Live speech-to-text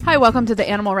Hi, welcome to the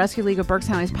Animal Rescue League of Berks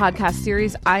County's podcast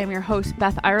series. I am your host,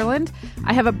 Beth Ireland.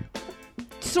 I have a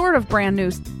sort of brand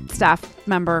new staff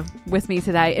member with me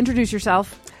today. Introduce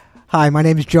yourself. Hi, my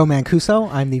name is Joe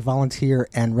Mancuso. I'm the volunteer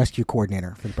and rescue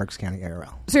coordinator for the Berks County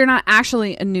ARL. So you're not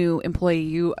actually a new employee,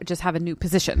 you just have a new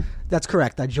position. That's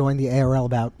correct. I joined the ARL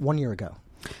about 1 year ago.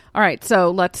 All right, so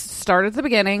let's start at the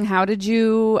beginning. How did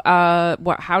you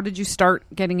start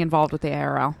getting involved with the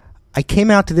ARL? I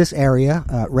came out to this area,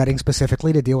 Reading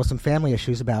specifically, to deal with some family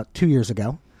issues about 2 years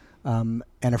ago. And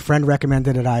a friend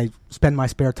recommended that I spend my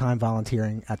spare time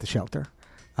volunteering at the shelter.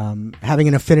 Having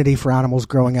an affinity for animals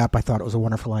growing up, I thought it was a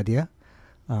wonderful idea.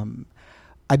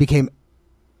 I became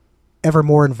ever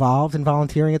more involved in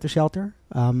volunteering at the shelter.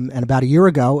 And about a year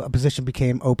ago, a position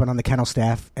became open on the kennel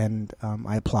staff, and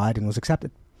I applied and was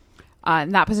accepted.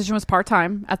 And that position was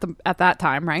part-time at that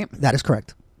time, right? That is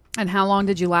correct. And how long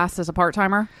did you last as a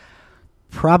part-timer?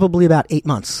 Probably about 8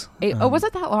 months. Was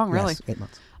it that long, really? Yes, 8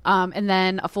 months. And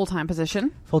then a full-time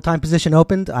position? Full-time position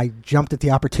opened. I jumped at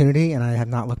the opportunity, and I have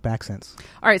not looked back since.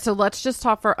 All right, so let's just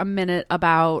talk for a minute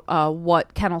about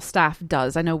what kennel staff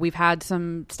does. I know we've had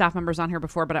some staff members on here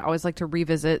before, but I always like to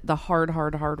revisit the hard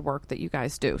work that you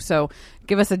guys do. So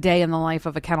give us a day in the life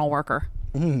of a kennel worker.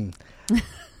 It's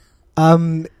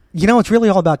really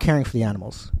all about caring for the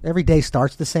animals. Every day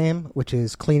starts the same, which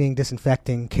is cleaning,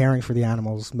 disinfecting, caring for the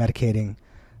animals, medicating.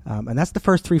 And that's the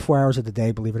first 3-4 hours of the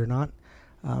day, believe it or not.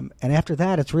 And after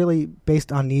that, it's really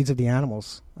based on needs of the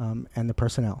animals and the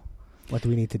personnel. What do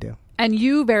we need to do? And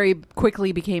you very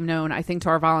quickly became known, I think, to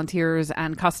our volunteers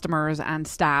and customers and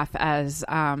staff as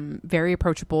very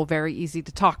approachable, very easy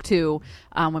to talk to.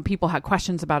 When people had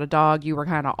questions about a dog, you were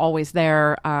kind of always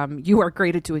there. You are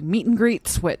great at doing meet and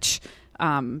greets, which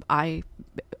I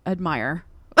admire.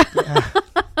 Yeah.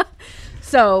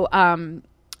 So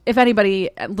if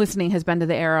anybody listening has been to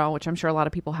the ARL, which I'm sure a lot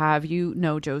of people have, you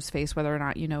know Joe's face, whether or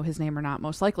not you know his name or not,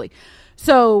 most likely.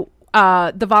 So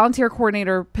the volunteer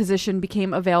coordinator position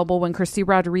became available when Christy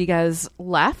Rodriguez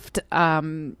left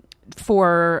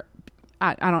for,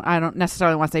 I don't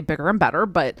necessarily want to say bigger and better,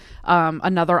 but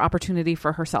another opportunity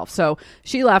for herself. So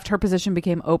she left, her position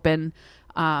became open.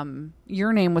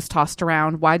 Your name was tossed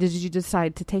around. Why did you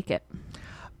decide to take it?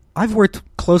 I've worked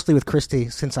closely with Christy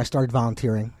since I started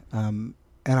volunteering,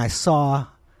 and I saw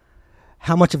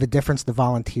how much of a difference the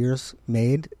volunteers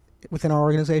made within our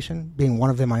organization. Being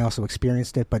one of them, I also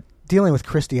experienced it, but dealing with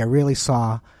Christy, I really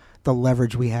saw the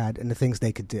leverage we had and the things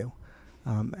they could do.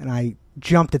 And I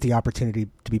jumped at the opportunity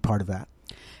to be part of that.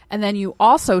 And then you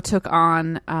also took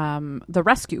on the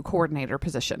rescue coordinator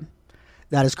position.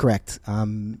 That is correct.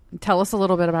 Tell us a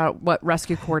little bit about what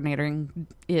rescue coordinating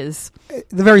is.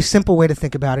 The very simple way to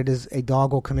think about it is a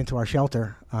dog will come into our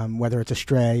shelter, whether it's a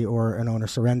stray or an owner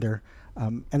surrender.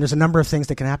 And there's a number of things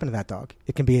that can happen to that dog.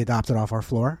 It can be adopted off our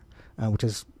floor, which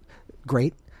is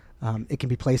great. It can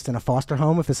be placed in a foster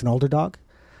home if it's an older dog.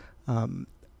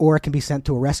 Or it can be sent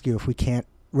to a rescue if we can't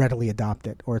readily adopt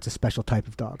it, or it's a special type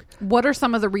of dog. What are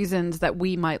some of the reasons that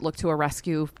we might look to a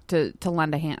rescue to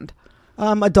lend a hand?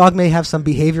 A dog may have some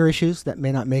behavior issues that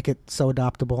may not make it so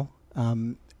adoptable.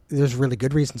 There's really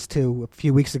good reasons, too. A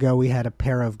few weeks ago, we had a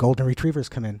pair of golden retrievers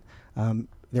come in.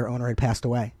 Their owner had passed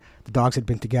away. The dogs had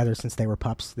been together since they were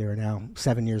pups. They are now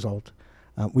 7 years old.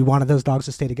 We wanted those dogs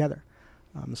to stay together.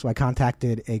 So I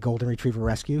contacted a golden retriever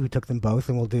rescue who took them both,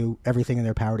 and will do everything in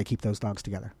their power to keep those dogs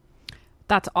together.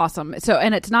 That's awesome. So,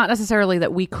 and it's not necessarily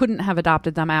that we couldn't have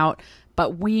adopted them out,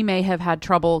 but we may have had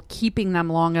trouble keeping them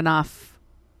long enough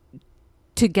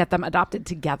to get them adopted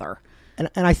together.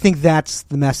 And I think that's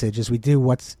the message, is we do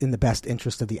what's in the best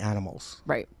interest of the animals.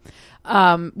 Right.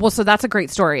 Well, so that's a great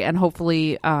story, and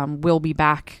hopefully we'll be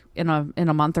back in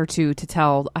a month or two to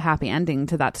tell a happy ending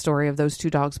to that story of those two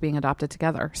dogs being adopted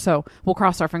together. So we'll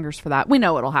cross our fingers for that. We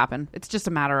know it'll happen. It's just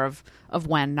a matter of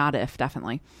when, not if,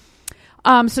 definitely.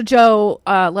 So Joe,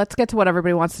 let's get to what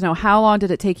everybody wants to know. How long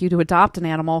did it take you to adopt an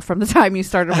animal from the time you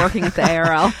started working at the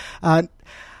ARL?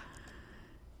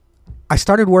 I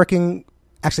started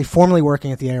formally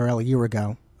working at the ARL a year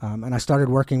ago, and I started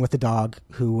working with a dog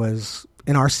who was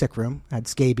in our sick room, had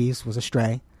scabies, was a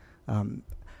stray.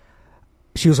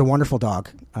 She was a wonderful dog.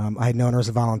 I had known her as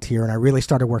a volunteer, and I really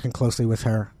started working closely with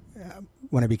her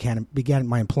when I began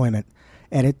my employment.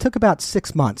 And it took about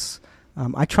 6 months.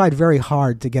 I tried very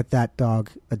hard to get that dog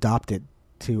adopted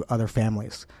to other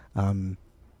families, but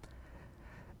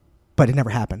it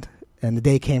never happened. And the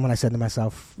day came when I said to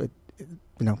myself,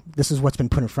 this is what's been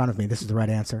put in front of me. This is the right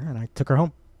answer. And I took her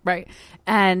home. Right.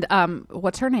 And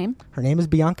what's her name? Her name is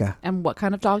Bianca. And what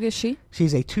kind of dog is she?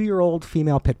 She's a 2-year-old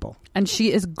female pit bull. And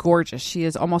she is gorgeous. She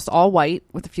is almost all white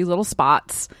with a few little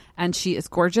spots. And she is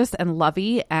gorgeous and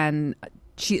lovey and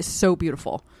She is so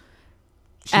beautiful.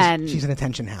 She's an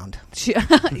attention hound.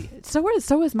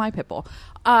 So is my pit bull.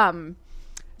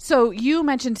 So you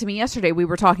mentioned to me yesterday, we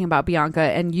were talking about Bianca,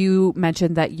 and you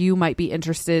mentioned that you might be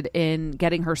interested in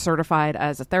getting her certified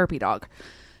as a therapy dog.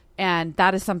 And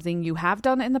that is something you have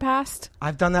done in the past?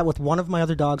 I've done that with one of my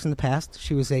other dogs in the past.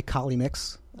 She was a collie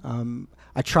mix.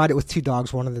 I tried it with 2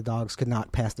 dogs. One of the dogs could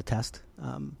not pass the test.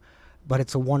 But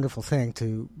it's a wonderful thing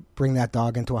to bring that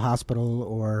dog into a hospital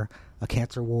or a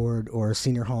cancer ward or a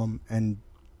senior home and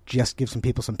just give some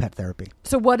people some pet therapy.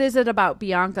 So what is it about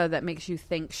Bianca that makes you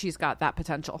think she's got that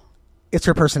potential? It's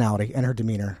her personality and her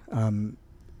demeanor.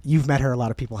 You've met her. A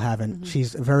lot of people haven't. Mm-hmm.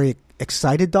 She's a very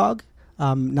excited dog,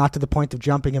 not to the point of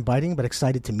jumping and biting, but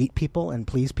excited to meet people and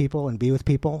please people and be with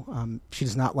people. She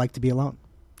does not like to be alone.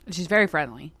 She's very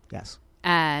friendly. Yes.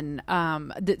 And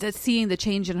seeing the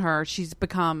change in her, she's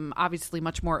become obviously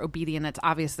much more obedient. It's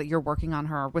obvious that you're working on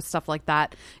her with stuff like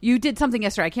that. You did something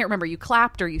yesterday. I can't remember. You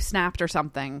clapped or you snapped or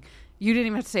something. You didn't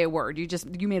even have to say a word. You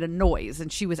made a noise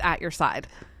and she was at your side.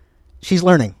 She's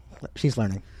learning.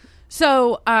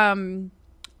 So,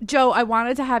 Joe, I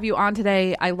wanted to have you on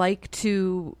today. I like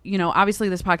to, obviously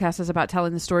this podcast is about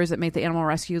telling the stories that make the Animal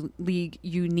Rescue League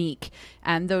unique.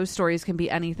 And those stories can be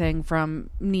anything from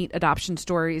neat adoption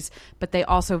stories, but they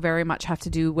also very much have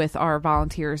to do with our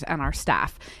volunteers and our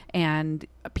staff. And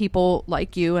people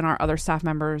like you and our other staff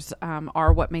members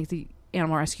are what make the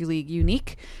Animal Rescue League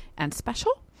unique and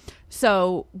special.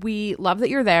 So we love that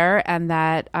you're there and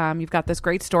that you've got this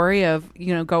great story of,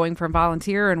 going from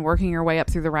volunteer and working your way up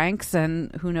through the ranks.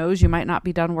 And who knows, you might not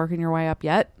be done working your way up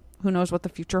yet. Who knows what the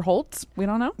future holds? We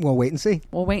don't know. We'll wait and see.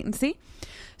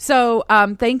 So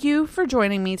thank you for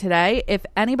joining me today. If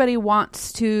anybody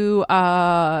wants to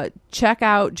check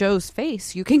out Joe's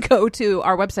face, you can go to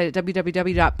our website at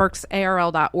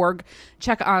www.berksarl.org.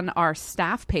 Check on our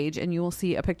staff page and you will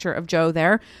see a picture of Joe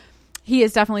there. He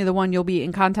is definitely the one you'll be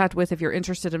in contact with if you're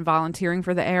interested in volunteering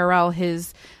for the ARL.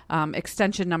 His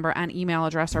extension number and email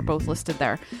address are both listed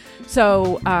there.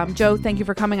 So, Joe, thank you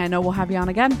for coming. I know we'll have you on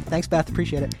again. Thanks, Beth.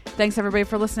 Appreciate it. Thanks, everybody,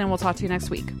 for listening. We'll talk to you next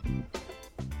week.